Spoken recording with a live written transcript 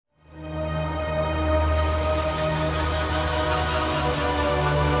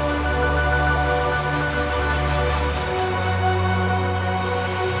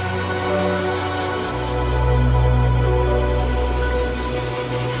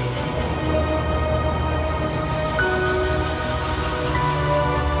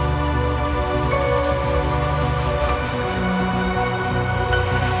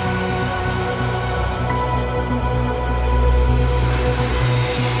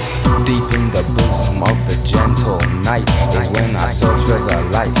Deep in the bosom of the gentle night is when I search for the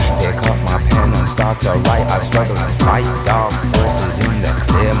light. Pick up my pen and start to write. I struggle to fight dark forces in the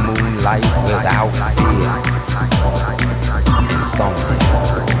clear moonlight without fear. Insomnia,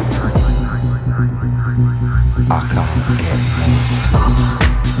 I can't get no sleep.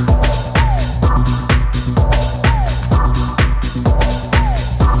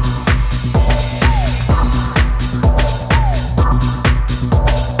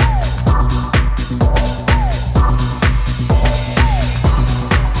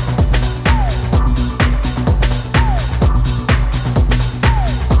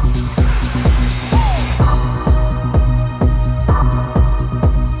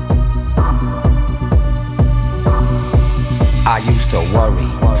 I used to worry,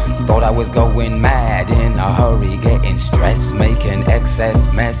 thought I was going mad in a hurry, getting stressed, making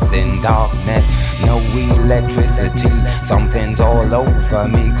excess mess in darkness. No electricity, something's all over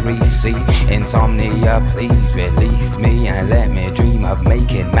me, greasy. Insomnia, please release me and let me dream of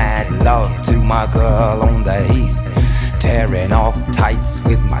making mad love to my girl on the heath. Tearing off tights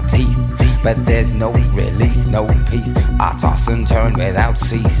with my teeth, but there's no release, no peace. I toss and turn without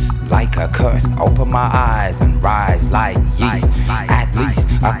cease, like a curse. Open my eyes and rise like yeast. At least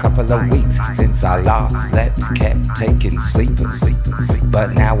a couple of weeks since I last slept, kept taking sleepers,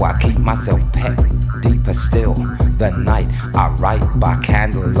 but now I keep myself pet. Deeper still, the night I write by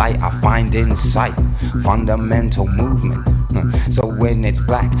candlelight. I find insight, fundamental movement. So when it's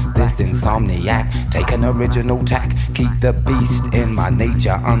black, this insomniac, take an original tack. Keep the beast in my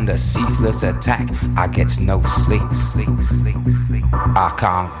nature under ceaseless attack. I get no sleep, I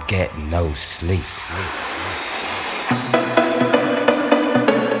can't get no sleep.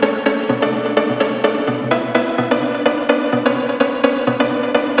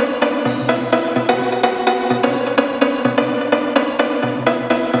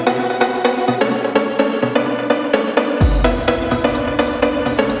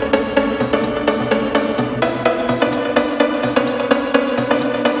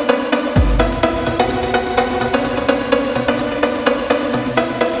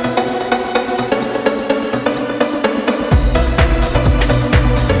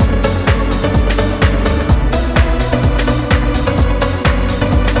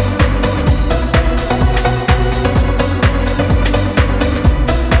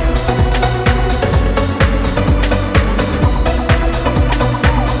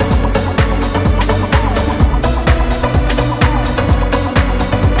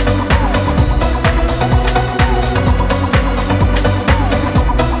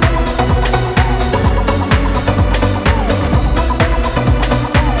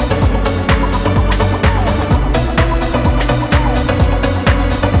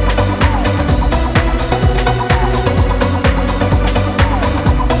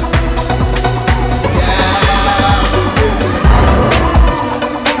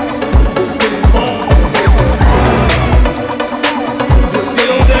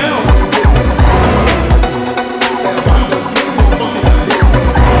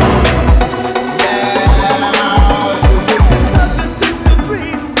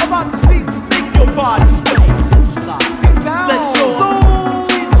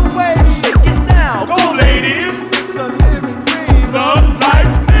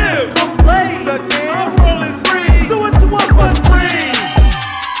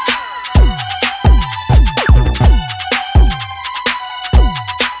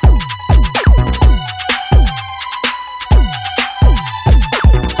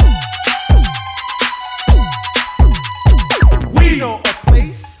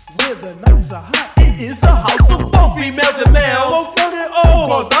 It's a house of both females and males. Both young and old.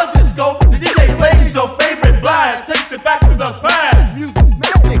 For the disco, the DJ plays your favorite blast. Takes it back to the past. Music's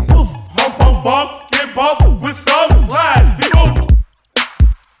magic. Poof, hump, bump, bump, get bumped with some blast. People.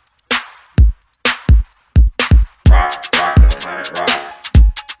 Rock the planet, rock.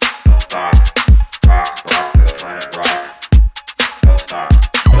 Don't stop. Rock the planet, rock. Don't stop.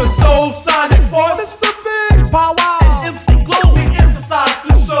 The soul sonic force. It's the big power. And MC Glow, we emphasize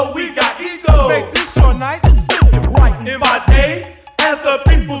this show. We got ego. Make this your night. Just live it right in my day. As the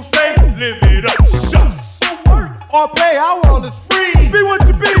people say, live it up. Shucks. So work or pay. Our world is free. Be what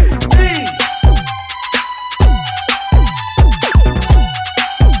you be. Me.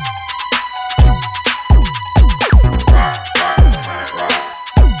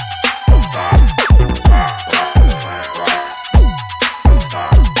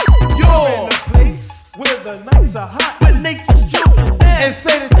 The nights are hot, but nature's children dance and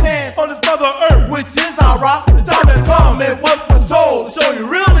say the chance on this mother earth, which is our rock. The time has come and what's for soul to show you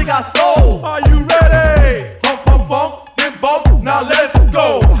really got soul. Are you ready? Bump, bump, bump, get bump. Now let's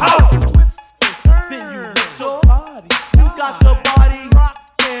go. House.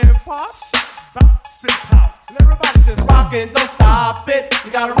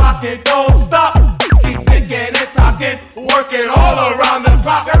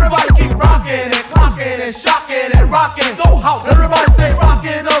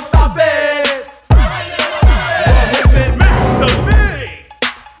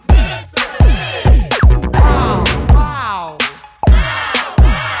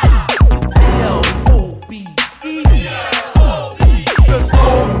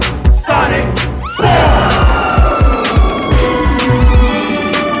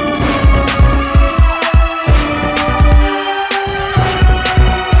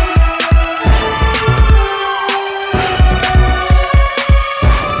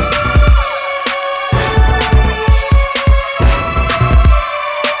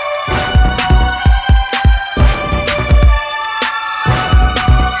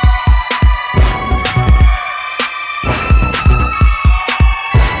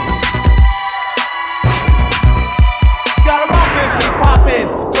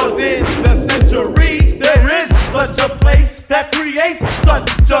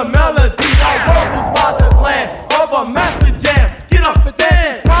 your melody. Our vocals by the gland of a master jam. Get up and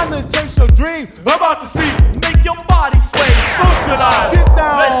dance. Time to chase your dream. About to see. Make your body sway. Socialize. Get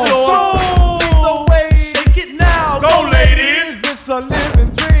down. Let your soul lead the way. shake it now. Go, ladies. It's a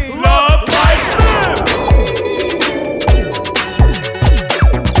living dream. Love, life, live.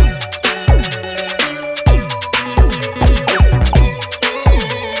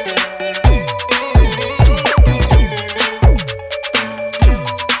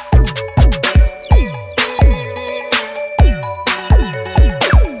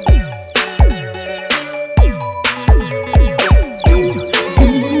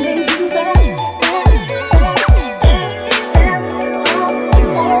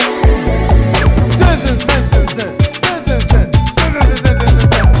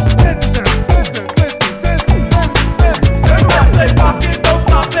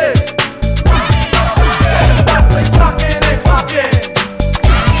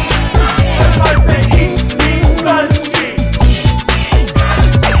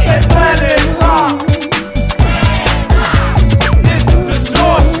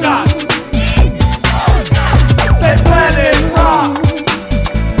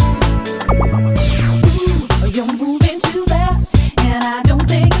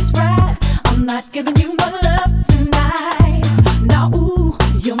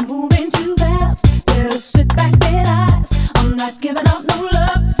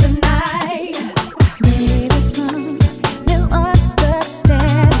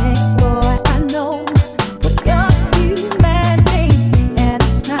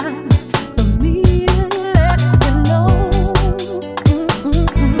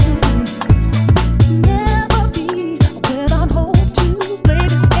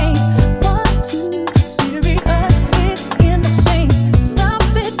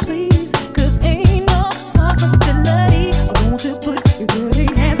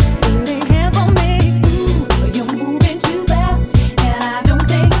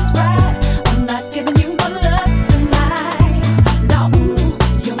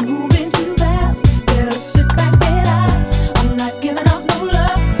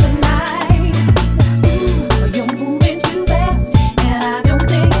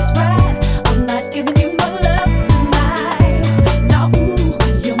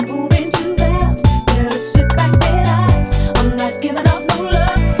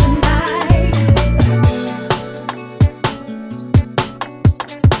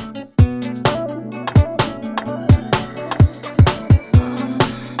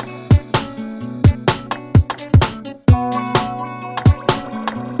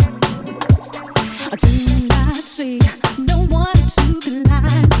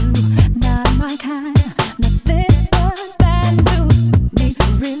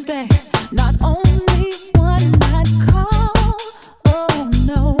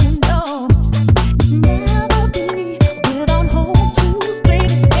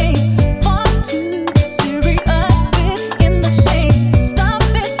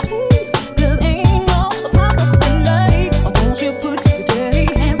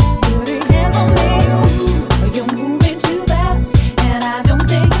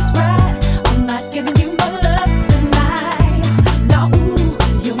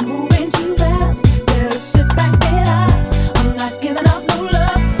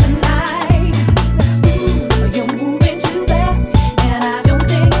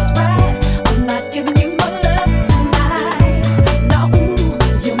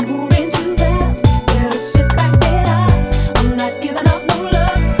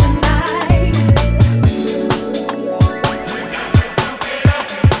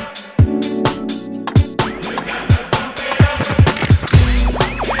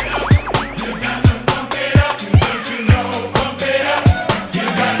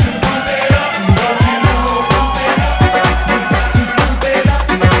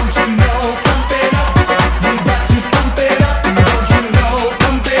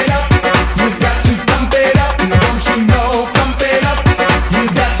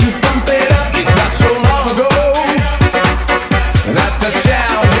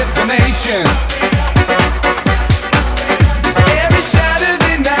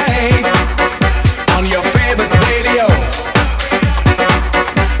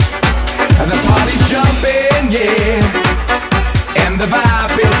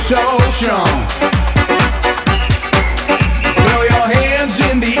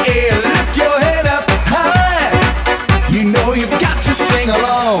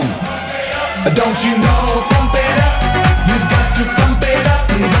 Don't you know, pump it up, you've got to pump it up.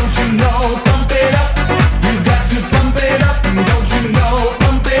 Don't you know, pump it up, you've got to pump it up. Don't you know,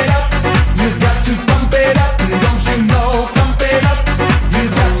 pump it up, you've got to pump it up. Don't you know, pump it up,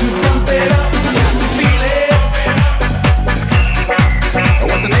 you've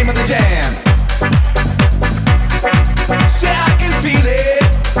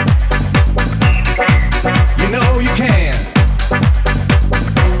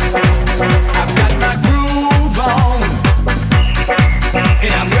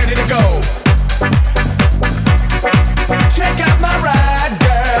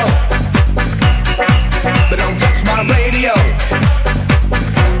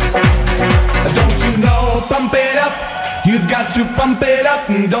got to pump it up,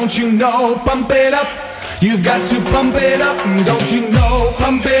 don't you know? Pump it up. You've got to pump it up, don't you know?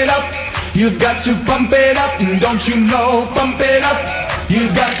 Pump it up. You've got to pump it up, don't you know? Pump it up.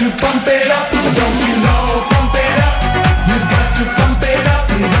 You've got to pump it up, don't you know? Pump it up. You've got to pump it up,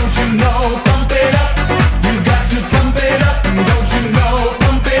 don't you know? Pump it up. You've got to pump it up, don't you know?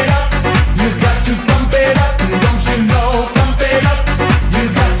 Pump it up. You've got to pump it up, don't you know? Pump it up.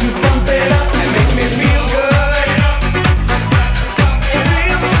 You've got to pump it up and make me feel good. It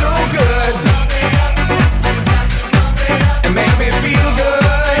feels so good. And make me feel good.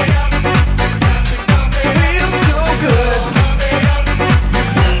 It feels so good.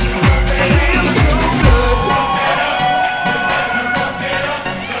 It feels so good.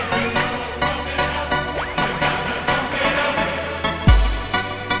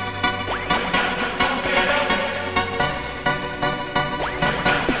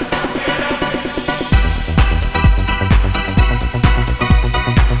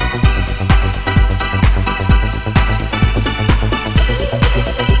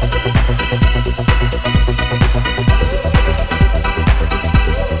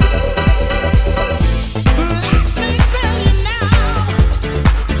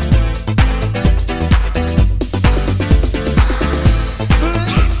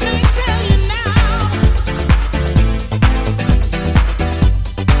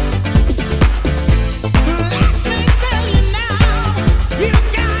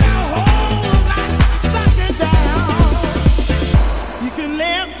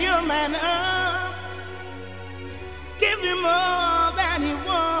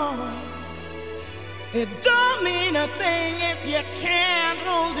 It don't mean a thing if you can't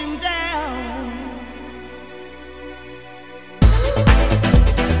hold him down.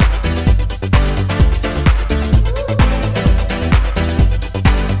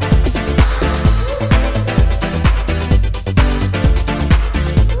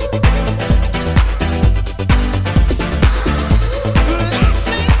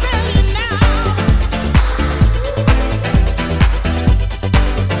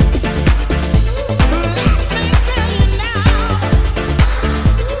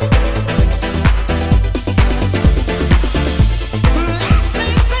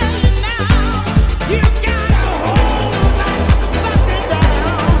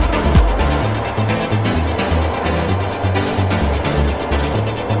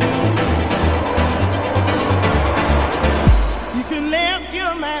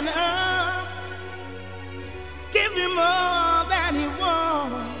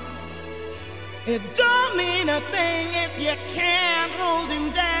 It don't mean a thing if you can't hold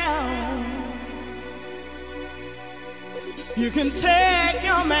him down. You can take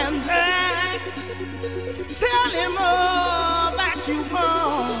your man back, tell him all that you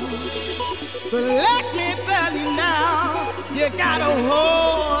want. But let me tell you now, you gotta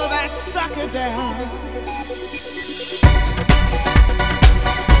hold that sucker down.